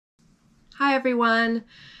Hi everyone,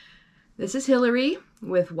 this is Hillary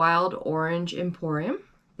with Wild Orange Emporium.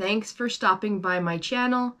 Thanks for stopping by my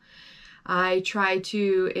channel. I try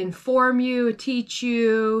to inform you, teach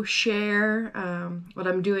you, share what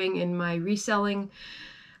I'm doing in my reselling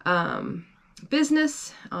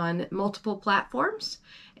business on multiple platforms.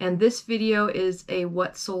 And this video is a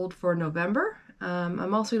what sold for November.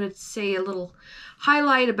 I'm also going to say a little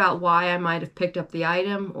highlight about why I might have picked up the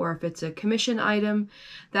item, or if it's a commission item,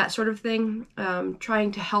 that sort of thing.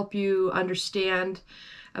 Trying to help you understand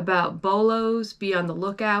about BOLOs, be on the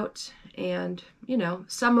lookout, and, you know,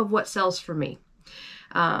 some of what sells for me.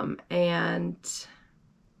 And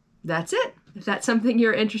that's it. If that's something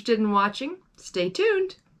you're interested in watching, stay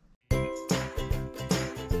tuned.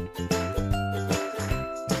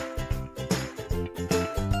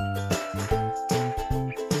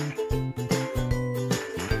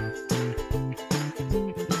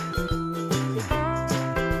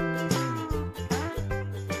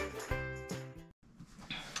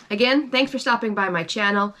 Again, thanks for stopping by my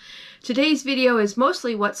channel. Today's video is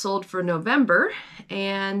mostly what sold for November,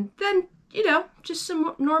 and then, you know, just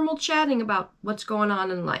some normal chatting about what's going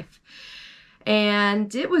on in life.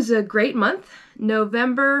 And it was a great month.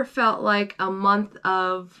 November felt like a month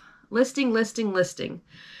of listing.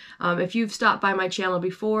 If you've stopped by my channel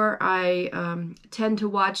before, I tend to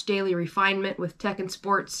watch Daily Refinement with Tech and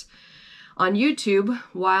Sports on YouTube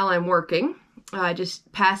while I'm working. I just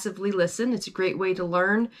passively listen. It's a great way to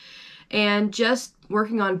learn, and just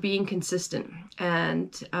working on being consistent.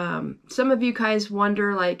 And some of you guys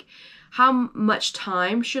wonder, like, how much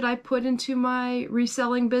time should I put into my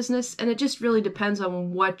reselling business? And it just really depends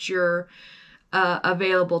on what you're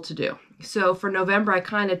available to do. So for November, I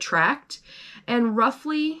kind of tracked, and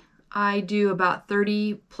roughly I do about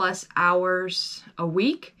 30 plus hours a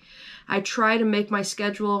week. I try to make my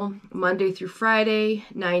schedule Monday through Friday,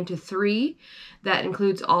 9 to 3. That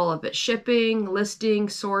includes all of it: shipping, listing,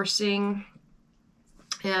 sourcing,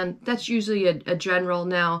 and that's usually a general.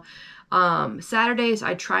 Now, Saturdays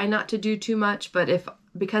I try not to do too much, but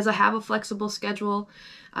because I have a flexible schedule,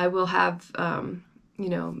 I will have you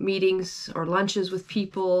know, meetings or lunches with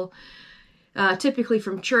people, typically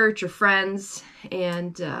from church or friends,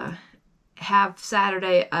 and have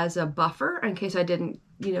Saturday as a buffer in case I didn't,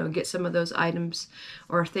 you know, get some of those items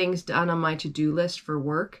or things done on my to-do list for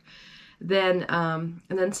work. Then, and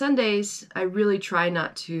then Sundays, I really try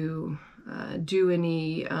not to do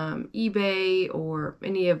any eBay or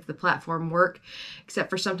any of the platform work, except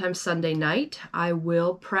for sometimes Sunday night. I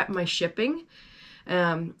will prep my shipping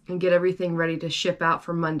and get everything ready to ship out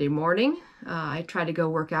for Monday morning. I try to go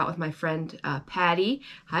work out with my friend Patty.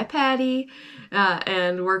 Hi, Patty.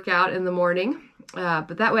 And work out in the morning.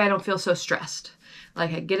 But that way I don't feel so stressed.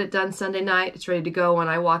 Like, I get it done Sunday night, it's ready to go when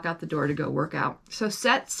I walk out the door to go work out. So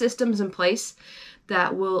set systems in place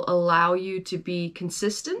that will allow you to be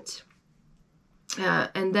consistent.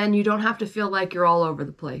 And then you don't have to feel like you're all over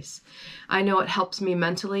the place. I know it helps me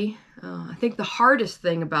mentally. I think the hardest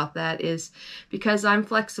thing about that is because I'm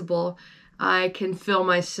flexible, I can fill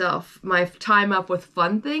my time up with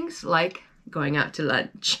fun things like going out to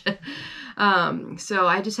lunch. So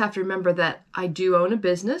I just have to remember that I do own a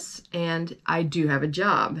business and I do have a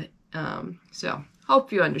job. So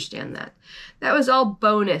hope you understand that. That was all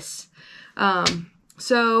bonus.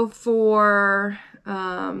 So for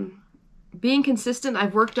being consistent,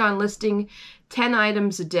 I've worked on listing 10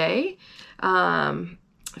 items a day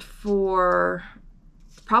for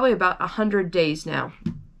probably about 100 days now.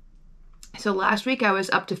 So last week I was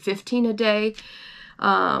up to 15 a day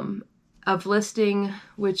of listing,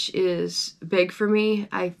 which is big for me.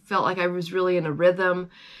 I felt like I was really in a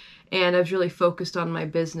rhythm and I was really focused on my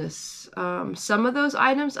business. Some of those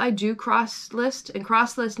items I do cross list, and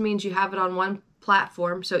cross list means you have it on one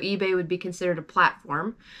platform. So eBay would be considered a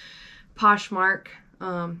platform. Poshmark,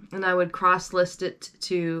 and I would cross list it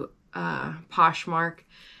to Poshmark,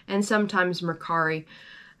 and sometimes Mercari.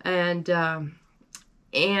 And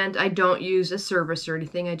I don't use a service or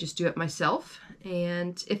anything. I just do it myself.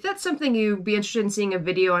 And if that's something you'd be interested in seeing a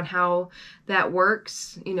video on how that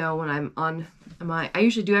works, you know, when I'm on I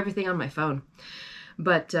usually do everything on my phone.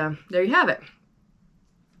 But there you have it.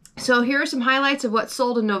 So here are some highlights of what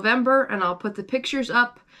sold in November, and I'll put the pictures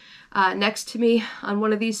up next to me on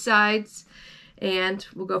one of these sides, and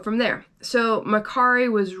we'll go from there. So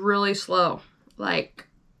Mercari was really slow. Like,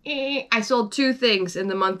 I sold 2 things in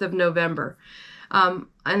the month of November.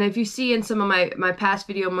 And if you see in some of my past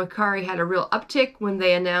video, Mercari had a real uptick when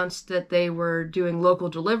they announced that they were doing local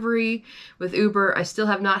delivery with Uber. I still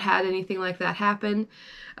have not had anything like that happen.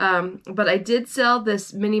 But I did sell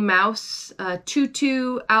this Minnie Mouse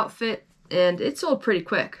tutu outfit and it sold pretty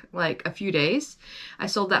quick, like a few days. I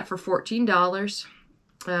sold that for $14.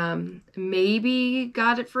 Maybe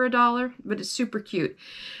got it for $1, but it's super cute.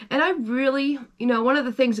 And I really, one of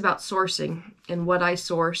the things about sourcing and what I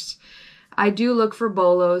source, I do look for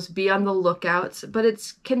bolos, be on the lookouts, but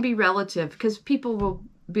it can be relative because people will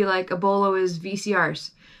be like, a bolo is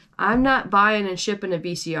VCRs. I'm not buying and shipping a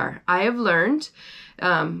VCR. I have learned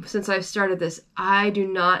since I've started this, I do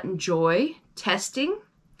not enjoy testing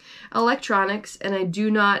electronics, and I do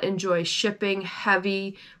not enjoy shipping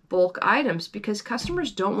heavy bulk items because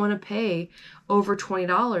customers don't want to pay over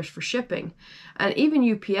 $20 for shipping. And even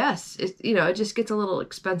UPS, it just gets a little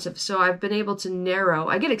expensive. So I've been able to narrow.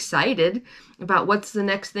 I get excited about what's the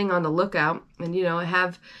next thing on the lookout. And, I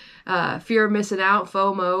have fear of missing out,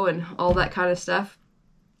 FOMO, and all that kind of stuff.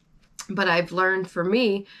 But I've learned, for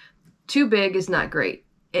me, too big is not great.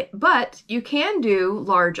 But you can do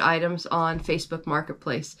large items on Facebook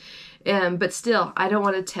Marketplace. But still, I don't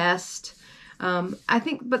want to test.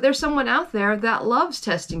 But there's someone out there that loves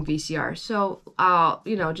testing VCR. So I'll,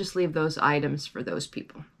 just leave those items for those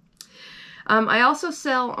people. I also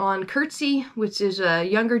sell on Curtsy, which is a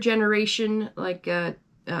younger generation, like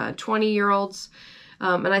 20-year-olds.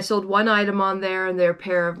 And I sold one item on there, and they're a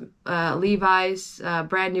pair of Levi's,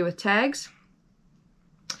 brand new with tags.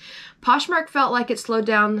 Poshmark felt like it slowed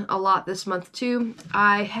down a lot this month too.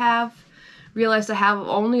 I have realized I have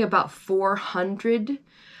only about 400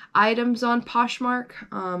 items on Poshmark,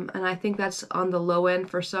 and I think that's on the low end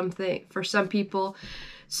for some people.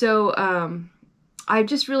 So I've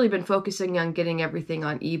just really been focusing on getting everything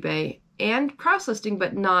on eBay and cross-listing,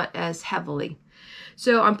 but not as heavily.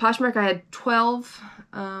 So on Poshmark, I had 12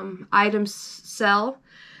 items sell,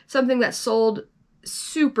 something that sold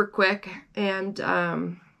super quick, and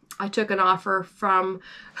I took an offer from,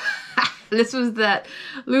 this was that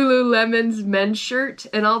Lululemon's men's shirt,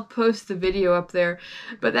 and I'll post the video up there,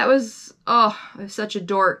 but that was, I was such a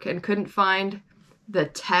dork and couldn't find the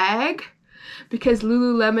tag, because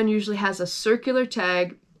Lululemon usually has a circular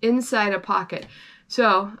tag inside a pocket.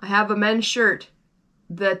 So I have a men's shirt.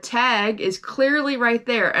 The tag is clearly right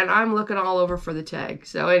there, and I'm looking all over for the tag.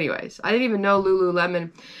 So anyways, I didn't even know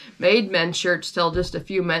Lululemon made men's shirts till just a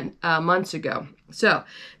few months ago. So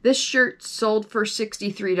this shirt sold for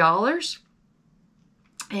 $63,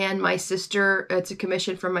 and my sister, it's a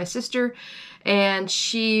commission from my sister, and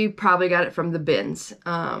she probably got it from the bins.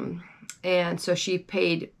 And so she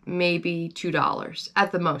paid maybe $2.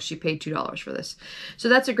 At the most, she paid $2 for this. So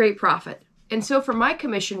that's a great profit. And so for my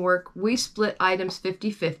commission work, we split items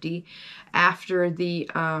 50-50 after the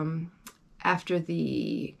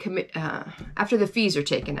fees are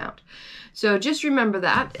taken out. So just remember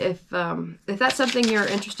that if that's something you're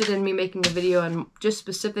interested in me making a video on, just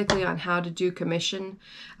specifically on how to do commission,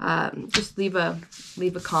 just leave a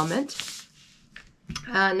comment.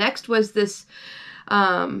 Next was this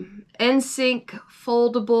NSYNC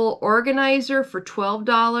foldable organizer for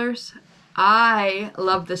 $12. I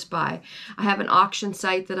love this buy. I have an auction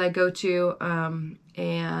site that I go to,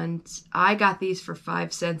 and I got these for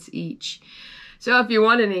 5 cents each. So if you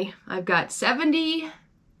want any, I've got 71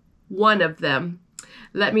 of them.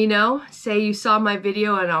 Let me know. Say you saw my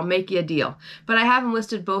video and I'll make you a deal. But I have them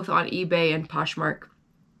listed both on eBay and Poshmark.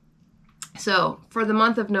 So for the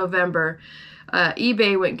month of November,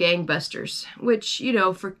 eBay went gangbusters, which,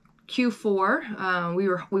 for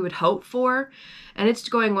Q4 we would hope for, and it's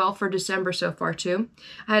going well for December so far too.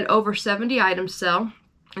 I had over 70 items sell,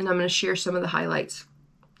 and I'm going to share some of the highlights.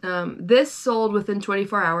 This sold within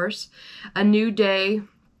 24 hours. A New Day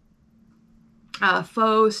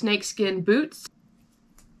faux snakeskin boots.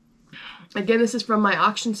 Again, this is from my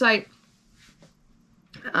auction site.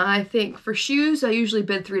 I think for shoes, I usually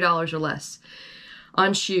bid $3 or less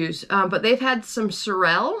on shoes, but they've had some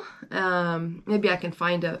Sorel, maybe I can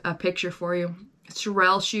find a picture for you.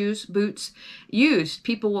 Sorel shoes, boots, used.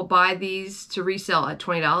 People will buy these to resell at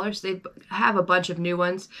 $20. They have a bunch of new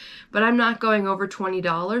ones, but I'm not going over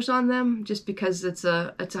 $20 on them just because it's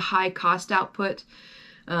a high cost output,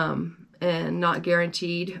 and not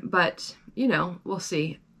guaranteed, but we'll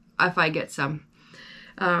see if I get some.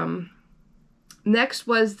 Next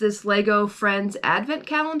was this Lego Friends Advent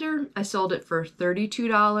Calendar. I sold it for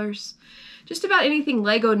 $32. Just about anything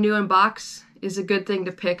Lego new in box is a good thing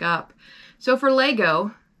to pick up. So for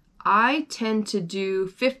Lego, I tend to do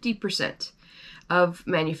 50% of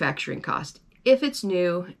manufacturing cost if it's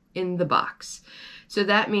new in the box. So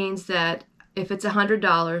that means that if it's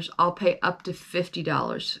 $100, I'll pay up to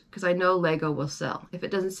 $50 because I know Lego will sell. If it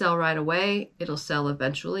doesn't sell right away, it'll sell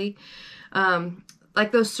eventually.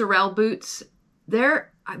 Like those Sorel boots,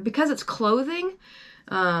 because it's clothing,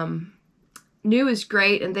 new is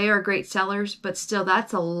great and they are great sellers, but still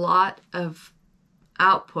that's a lot of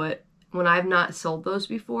output when I've not sold those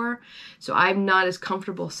before. So I'm not as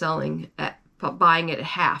comfortable buying it at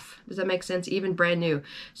half. Does that make sense? Even brand new.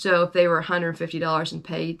 So if they were $150 and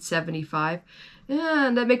paid $75,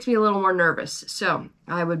 that makes me a little more nervous. So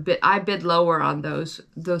I bid lower on those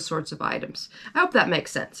sorts of items. I hope that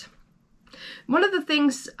makes sense. One of the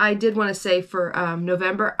things I did want to say for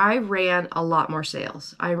November, I ran a lot more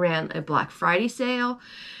sales. I ran a Black Friday sale,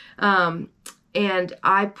 and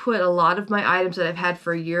I put a lot of my items that I've had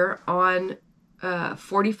for a year on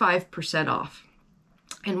 45% off.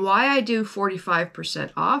 And why I do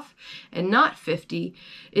 45% off and not 50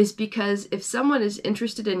 is because if someone is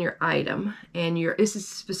interested in your item, and this is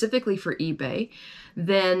specifically for eBay,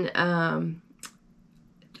 then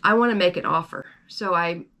I want to make an offer.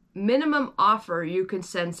 So minimum offer you can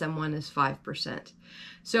send someone is 5%.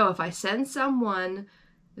 So if I send someone,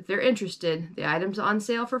 if they're interested, the item's on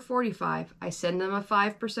sale for 45, I send them a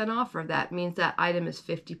 5% offer. That means that item is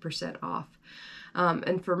 50% off.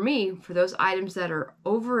 And for me, for those items that are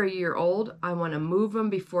over a year old, I want to move them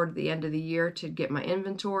before the end of the year to get my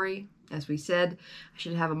inventory. As we said, I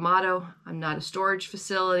should have a motto. I'm not a storage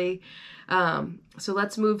facility. So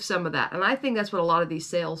let's move some of that. And I think that's what a lot of these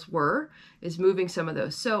sales were, is moving some of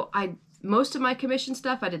those. So most of my commission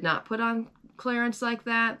stuff I did not put on clearance like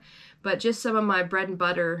that, but just some of my bread and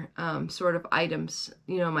butter sort of items,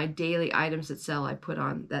 my daily items that sell, I put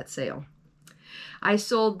on that sale. I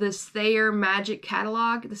sold this Thayer Magic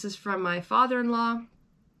catalog. This is from my father-in-law.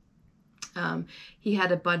 He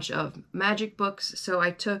had a bunch of magic books, so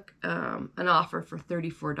I took an offer for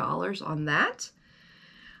 $34 on that.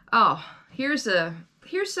 Oh, here's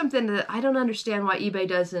something that I don't understand why eBay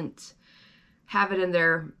doesn't have it in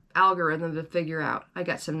their algorithm to figure out. I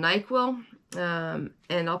got some NyQuil,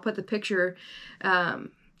 and I'll put the picture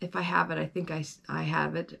if I have it. I think I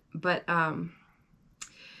have it, but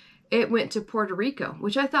it went to Puerto Rico,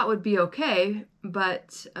 which I thought would be okay,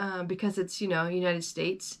 but because it's, United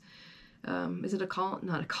States, is it a call?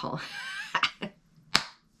 Not a call.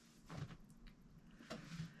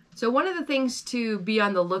 So one of the things to be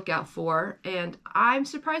on the lookout for, and I'm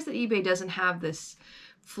surprised that eBay doesn't have this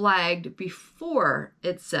flagged before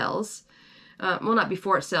it sells. Well, not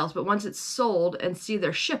before it sells, but once it's sold and see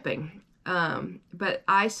their shipping. But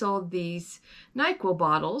I sold these NyQuil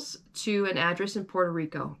bottles to an address in Puerto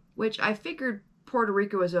Rico, which I figured Puerto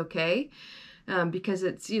Rico was okay because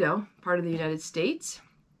it's, part of the United States.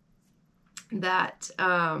 But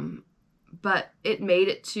it made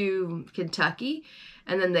it to Kentucky,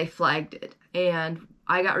 and then they flagged it. And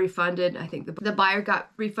I got refunded. I think the buyer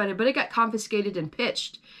got refunded, but it got confiscated and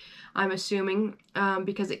pitched, I'm assuming,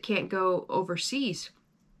 because it can't go overseas.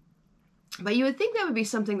 But you would think that would be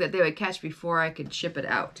something that they would catch before I could ship it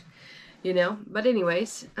out, But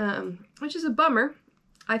anyways, which is a bummer.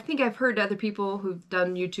 I think I've heard other people who've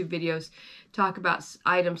done YouTube videos talk about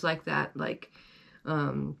items like that, like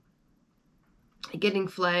getting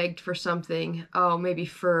flagged for something. Oh, maybe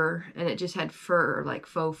fur, and it just had fur, like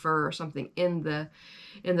faux fur or something in the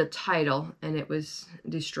title, and it was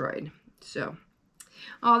destroyed. So,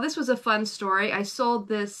 this was a fun story. I sold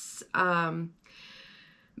this Bing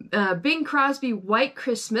Crosby White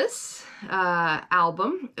Christmas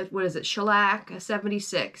album. What is it? Shellac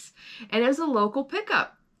 76. And it was a local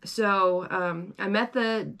pickup. So I met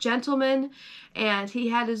the gentleman, and he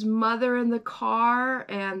had his mother in the car,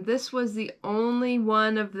 and this was the only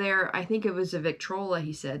one of their, I think it was a Victrola,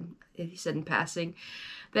 he said in passing,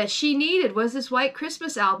 that she needed was this White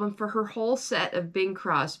Christmas album for her whole set of Bing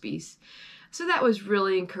Crosby's. So that was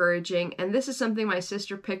really encouraging. And this is something my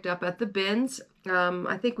sister picked up at the bins.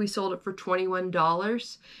 I think we sold it for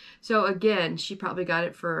 $21. So again, she probably got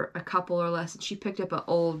it for a couple or less. And she picked up a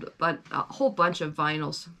whole bunch of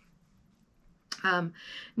vinyls.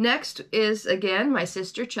 Next is, again, my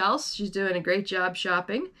sister Chelsea. She's doing a great job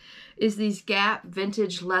shopping. Is these Gap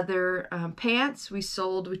vintage leather pants. We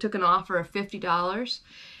took an offer of $50.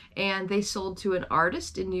 And they sold to an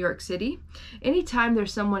artist in New York City. Anytime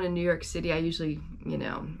there's someone in New York City, I usually,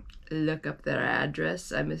 look up their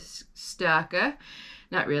address. I'm a stalker.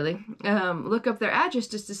 Not really. Look up their address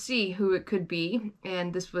just to see who it could be.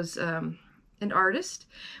 And this was an artist,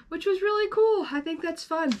 which was really cool. I think that's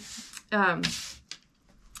fun.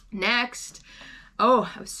 Next.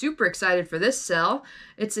 Oh, I was super excited for this sale.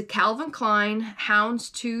 It's a Calvin Klein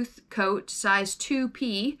houndstooth coat, size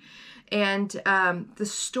 2P. And the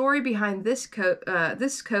story behind this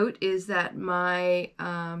coat is that my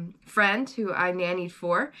friend, who I nannied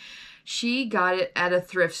for, she got it at a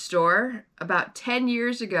thrift store about 10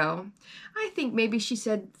 years ago. I think maybe she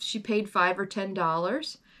said she paid $5 or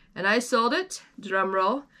 $10. And I sold it, drum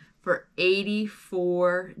roll, for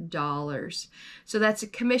 $84. So that's a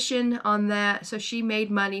commission on that. So she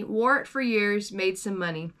made money, wore it for years, made some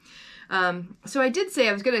money. So I did say,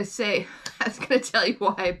 I was going to tell you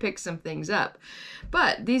why I picked some things up.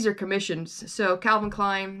 But these are commissions. So Calvin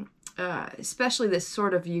Klein, especially this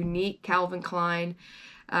sort of unique Calvin Klein,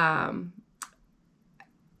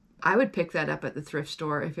 I would pick that up at the thrift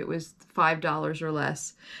store if it was $5 or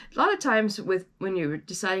less. A lot of times when you're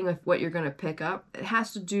deciding what you're going to pick up, it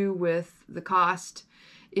has to do with the cost,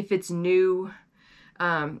 if it's new.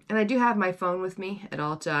 And I do have my phone with me at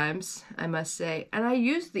all times, I must say. And I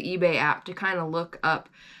use the eBay app to kind of look up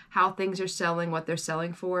how things are selling, what they're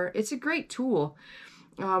selling for. It's a great tool.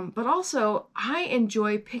 But also, I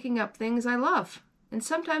enjoy picking up things I love. And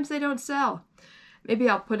sometimes they don't sell. Maybe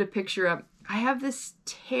I'll put a picture up. I have this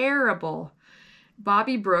terrible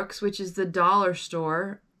Bobby Brooks, which is the dollar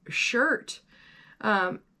store, shirt.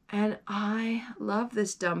 And I love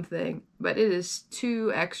this dumb thing, but it is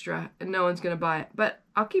too extra and no one's going to buy it. But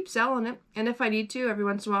I'll keep selling it. And if I need to, every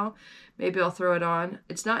once in a while, maybe I'll throw it on.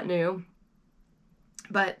 It's not new,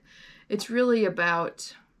 but it's really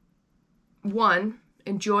about, one,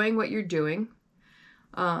 enjoying what you're doing.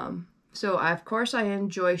 So of course I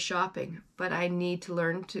enjoy shopping, but I need to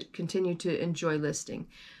learn to continue to enjoy listing.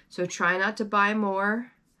 So try not to buy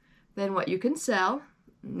more than what you can sell,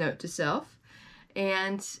 note to self.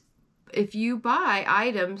 And if you buy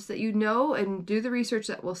items that you know and do the research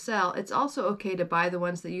that will sell, it's also okay to buy the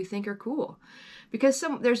ones that you think are cool. Because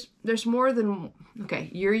there's more than, okay,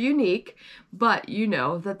 you're unique, but you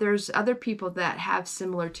know that there's other people that have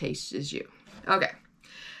similar tastes as you. Okay,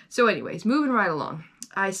 so anyways, moving right along.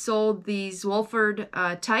 I sold these Wolford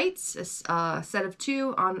tights, a set of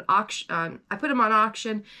 2 on auction. I put them on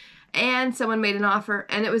auction, and someone made an offer,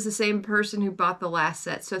 and it was the same person who bought the last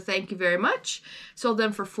set. So thank you very much. Sold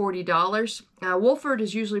them for $40. Wolford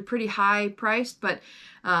is usually pretty high priced, but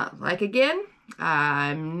like again,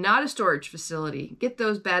 I'm not a storage facility. Get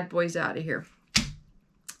those bad boys out of here.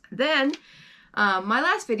 Then my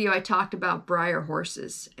last video, I talked about Breyer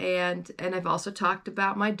horses, and I've also talked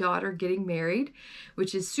about my daughter getting married,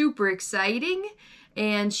 which is super exciting,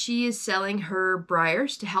 and she is selling her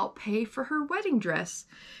Breyers to help pay for her wedding dress.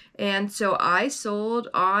 And so I sold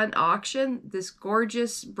on auction this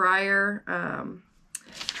gorgeous Breyer.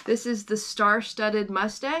 This is the star-studded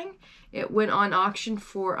Mustang. It went on auction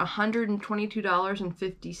for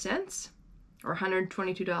 $122.50, or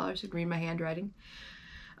 $122. I can read my handwriting.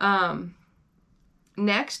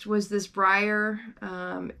 Next was this Breyer.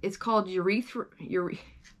 It's called Urethra.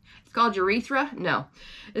 It's called Urethra? No.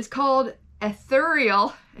 It's called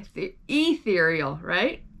Ethereal. Ethereal,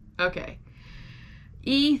 right? Okay.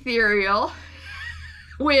 Ethereal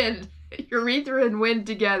wind. Urethra and wind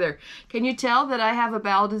together. Can you tell that I have a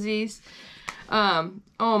bowel disease? Oh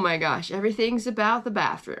my gosh. Everything's about the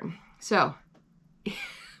bathroom. So,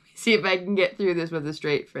 see if I can get through this with a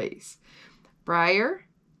straight face. Breyer,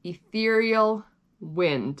 Ethereal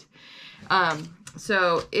wind.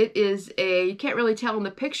 So it is you can't really tell in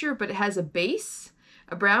the picture, but it has a base,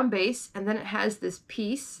 a brown base, and then it has this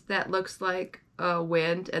piece that looks like a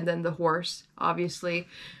wind, and then the horse, obviously,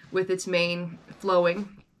 with its mane flowing.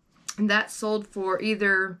 And that sold for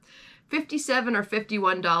either $57 or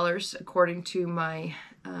 $51 according to my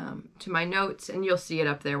notes, and you'll see it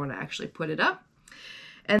up there when I actually put it up.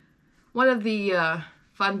 And one of the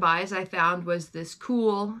fun buys I found was this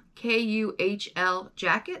cool KUHL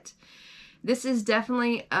jacket. This is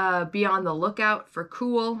definitely be on the lookout for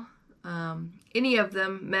cool. Any of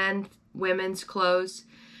them, men, women's clothes.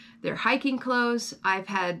 They're hiking clothes. I've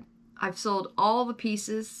sold all the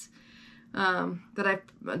pieces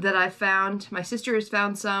that I've found. My sister has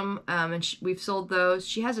found some, and we've sold those.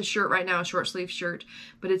 She has a shirt right now, a short sleeve shirt,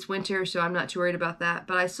 but it's winter, so I'm not too worried about that.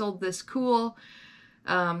 But I sold this cool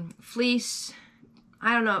fleece.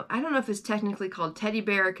 I don't know if it's technically called teddy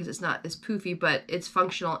bear because it's not as poofy, but it's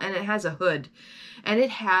functional, and it has a hood. And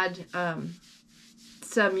it had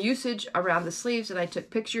some usage around the sleeves, and I took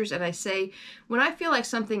pictures, and I say, when I feel like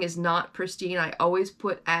something is not pristine, I always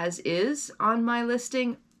put as is on my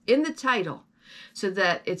listing in the title so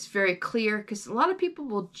that it's very clear, because a lot of people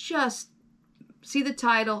will just see the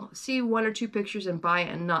title, see 1 or 2 pictures, and buy it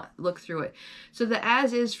and not look through it. So the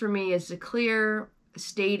as is for me is a clear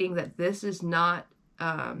stating that this is not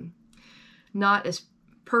as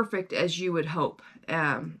perfect as you would hope.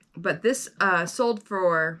 But this sold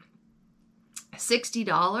for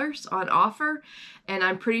 $60 on offer, and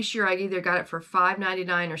I'm pretty sure I either got it for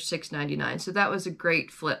 $5.99 or $6.99. So that was a great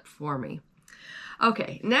flip for me.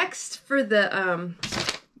 Okay, next for the,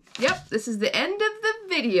 yep, this is the end of the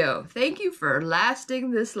video. Thank you for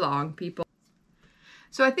lasting this long, people.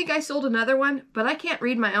 So I think I sold another one, but I can't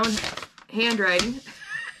read my own handwriting.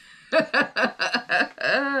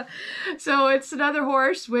 So it's another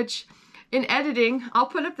horse, which in editing, I'll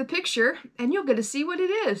put up the picture and you'll get to see what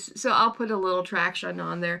it is. So I'll put a little traction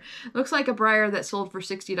on there. Looks like a Breyer that sold for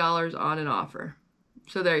 $60 on an offer.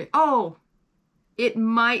 So there, oh, it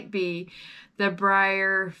might be the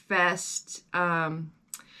Breyer Fest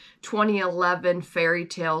 2011 Fairy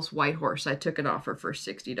Tales White Horse. I took an offer for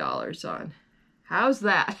 $60 on. How's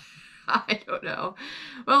that? I don't know.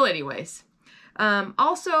 Well, anyways.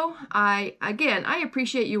 Also, I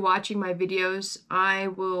appreciate you watching my videos. I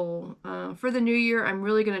will, for the new year, I'm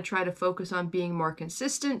really going to try to focus on being more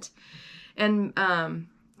consistent. And,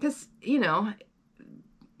 because, you know,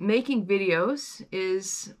 making videos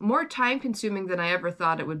is more time consuming than I ever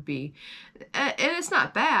thought it would be. And it's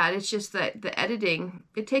not bad. It's just that the editing,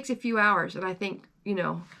 it takes a few hours. And I think, you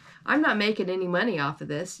know, I'm not making any money off of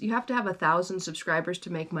this. You have to have 1,000 subscribers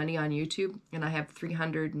to make money on YouTube. And I have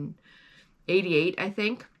 388, I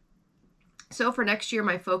think. So for next year,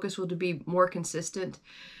 my focus will be more consistent.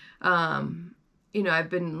 You know, I've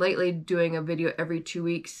been lately doing a video every 2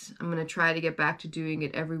 weeks. I'm going to try to get back to doing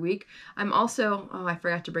it every week. I'm also, oh, I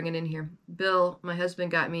forgot to bring it in here. Bill, my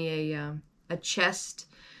husband, got me a chest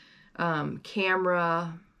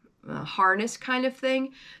camera harness kind of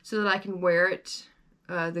thing so that I can wear it,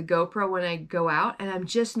 the GoPro, when I go out, and I'm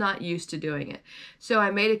just not used to doing it. So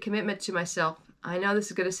I made a commitment to myself. I know this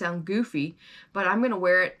is going to sound goofy, but I'm going to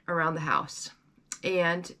wear it around the house.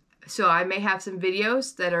 And so I may have some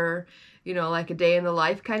videos that are, you know, like a day in the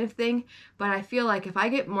life kind of thing. But I feel like if I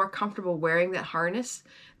get more comfortable wearing that harness,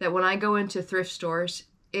 that when I go into thrift stores,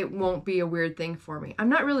 it won't be a weird thing for me. I'm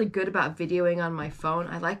not really good about videoing on my phone.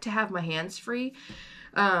 I like to have my hands free.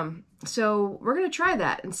 So we're going to try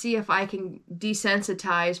that and see if I can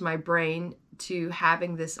desensitize my brain to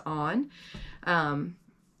having this on.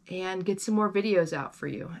 And get some more videos out for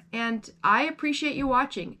you. And I appreciate you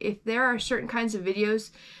watching. If there are certain kinds of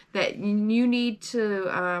videos that you need to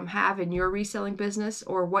have in your reselling business,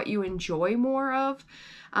 or what you enjoy more of,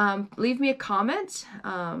 leave me a comment,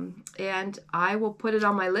 and I will put it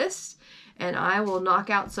on my list, and I will knock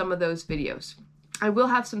out some of those videos. I will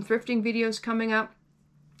have some thrifting videos coming up.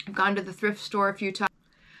 I've gone to the thrift store a few times.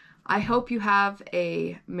 I hope you have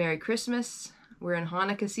a Merry Christmas. We're in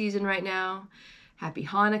Hanukkah season right now. Happy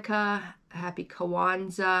Hanukkah, happy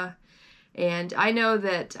Kwanzaa, and I know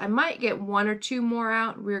that I might get 1 or 2 more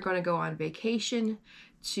out. We're going to go on vacation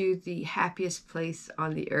to the happiest place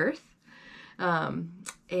on the earth,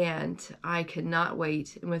 and I cannot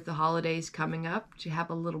wait, and with the holidays coming up, to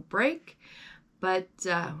have a little break. But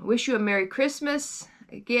wish you a Merry Christmas.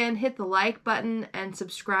 Again, hit the like button and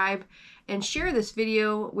subscribe, and share this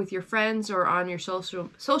video with your friends or on your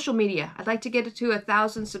social media. I'd like to get it to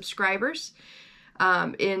 1,000 subscribers.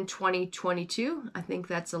 In 2022. I think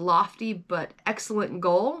that's a lofty but excellent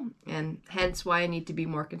goal, and hence why I need to be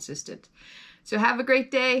more consistent. So have a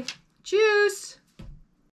great day. Tschüss!